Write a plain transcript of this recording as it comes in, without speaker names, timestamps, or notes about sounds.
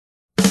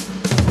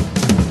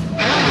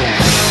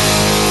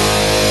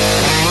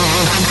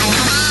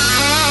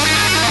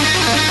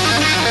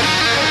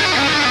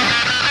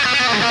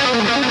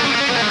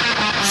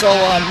So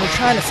we're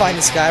trying to find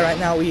this guy right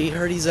now. We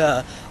heard he's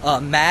a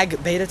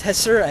mag beta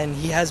tester, and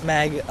he has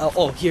mag.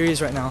 Oh, here he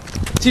is right now.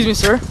 Excuse me,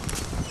 sir.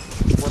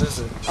 What is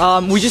it?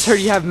 We just heard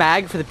you have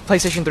mag for the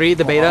PlayStation 3,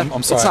 the beta.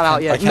 I'm sorry. It's not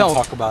out yet. I can't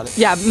talk about it.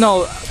 Yeah,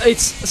 no,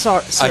 it's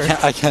sorry, sir.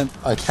 I can't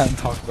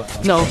talk about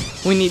it. No,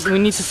 we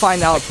need to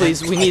find out,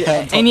 please. We need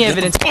any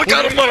evidence. Get the fuck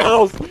out of my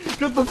house!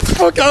 Get the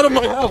fuck out of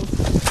my house!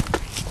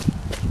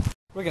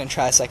 We're gonna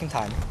try a second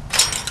time.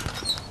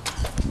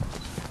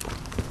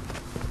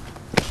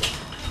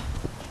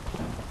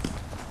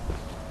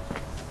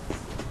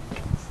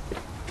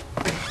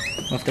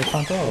 Left their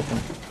front door open.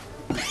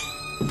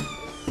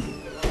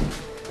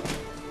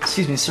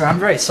 Excuse me, sir. I'm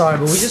very sorry,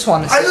 but we just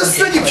want to. I just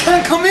said you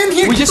can't come in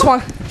here. We just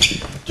want.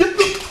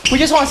 We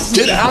just want to.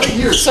 Get out of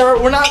here,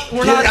 sir. We're not.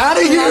 Get out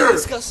of here.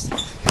 Fuck,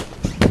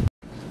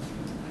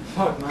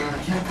 man,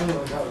 I can't believe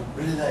I got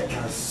rid of that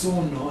guy. It's so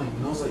annoying.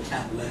 He knows I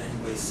can't let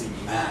anybody see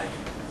mag.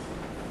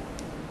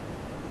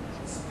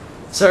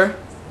 Sir,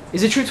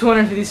 is it true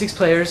 256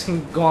 players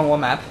can go on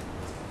one map?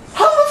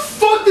 How the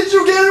fuck did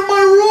you get in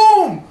my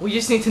room? We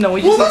just need to know.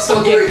 We just need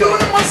some gameplay.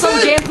 Some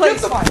gameplay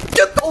is fine.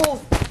 Get the.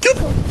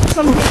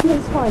 Some gameplay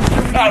is fine.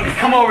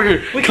 Come over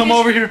here. Come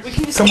over here.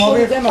 Come over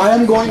here. I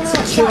am going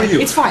to kill you.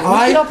 It's fine.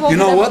 You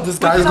know what? This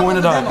guy is going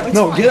to die.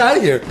 No, get out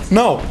of here.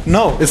 No,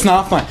 it's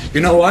not fine.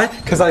 You know why?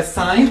 Because I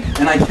signed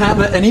and I can't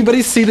let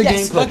anybody see the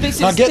gameplay.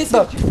 Now get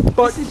the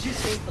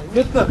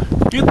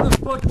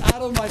fuck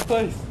out of my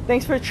place.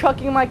 Thanks for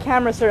chucking my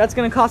camera, sir. That's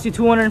gonna cost you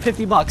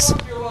 $250.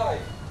 Fuck your life.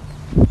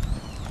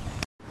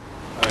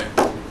 Alright.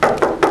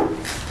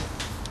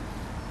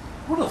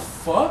 What the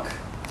fuck?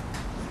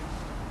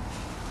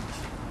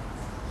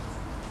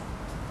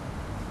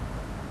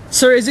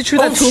 Sir, is it true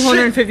that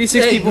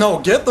 256 Hey, people? no,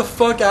 get the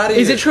fuck out of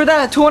here. Is it true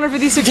that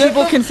 256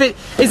 people can fit?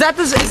 Is that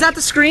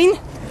the screen?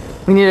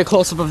 We need a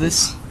close up of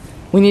this.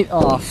 We need.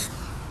 Oh,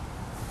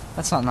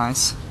 that's not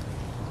nice.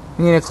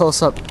 We need a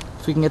close up.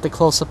 If we can get the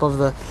close up of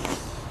the.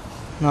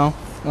 No.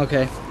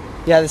 Okay.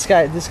 Yeah, the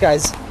guy's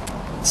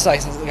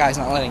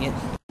not letting it.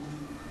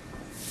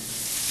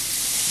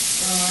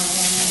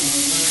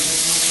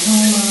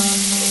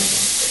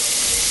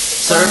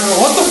 Sir,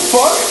 what the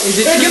fuck? Is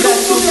it hey, true get the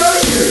that fuck out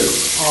of here.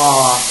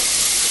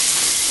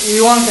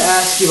 we wanted to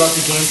ask you about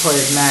the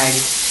gameplay of mag.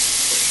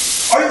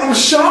 I'm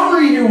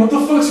showering here. What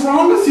the fuck's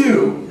wrong with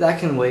you? That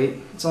can wait.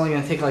 It's only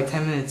gonna take like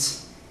 10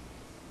 minutes.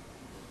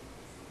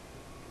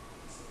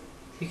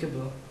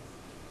 Peekaboo.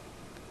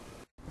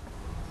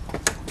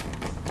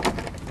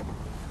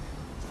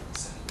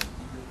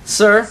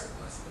 Sir,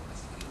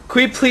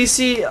 could we please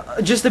see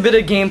just a bit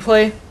of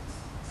gameplay?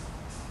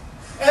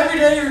 Every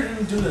day you're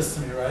gonna do this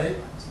to me, right?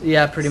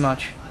 Yeah, pretty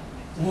much.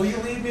 Will you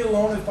leave me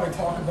alone if I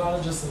talk about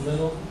it just a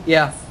little?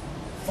 Yeah.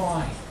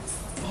 Fine.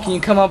 Can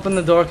you come open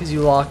the door because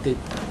you locked it?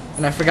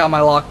 And I forgot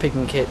my lock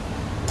picking kit.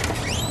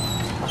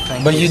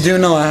 Oh, But you do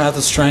know I have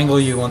to strangle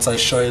you once I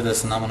show you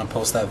this, and I'm gonna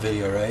post that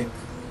video, right?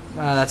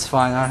 That's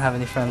fine. I don't have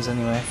any friends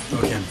anyway.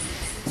 Okay.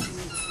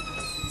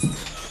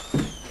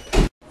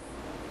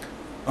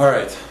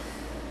 Alright.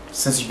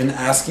 Since you've been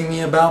asking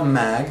me about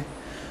mag,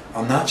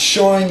 I'm not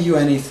showing you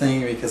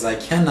anything because I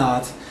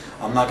cannot.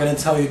 I'm not gonna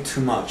tell you too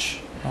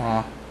much.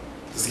 Aw.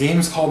 This game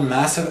is called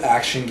Massive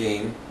Action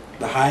Game.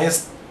 The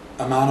highest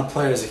amount of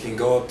players it can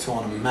go up to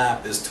on a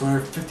map is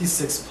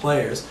 256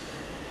 players.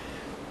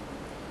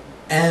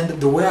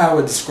 And the way I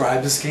would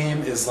describe this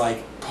game is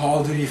like Call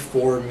of Duty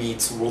 4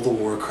 meets World of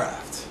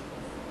Warcraft.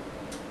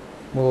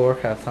 World of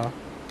Warcraft, huh?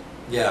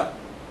 Yeah.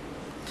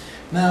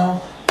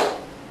 Now,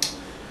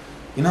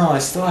 you know, I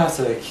still have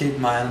to keep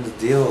my end of the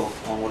deal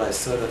on what I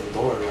said at the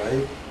door,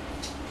 right?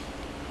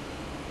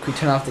 Could we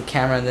turn off the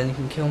camera and then you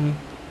can kill me?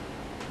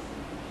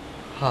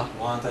 Ha.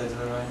 Why don't I do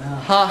it right now?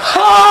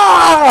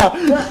 Ha.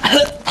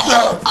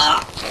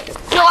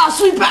 Oh,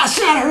 sweet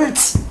bastard, that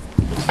hurts!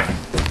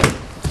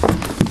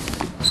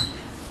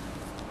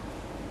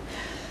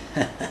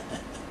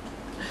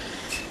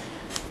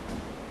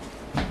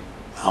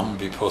 I'm gonna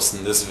be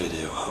posting this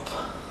video up.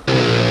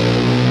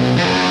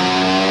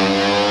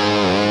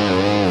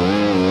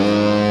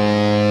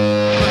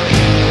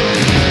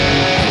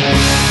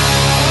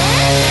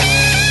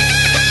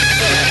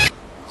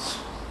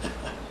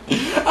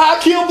 I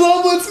kill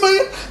bloodlets,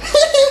 man!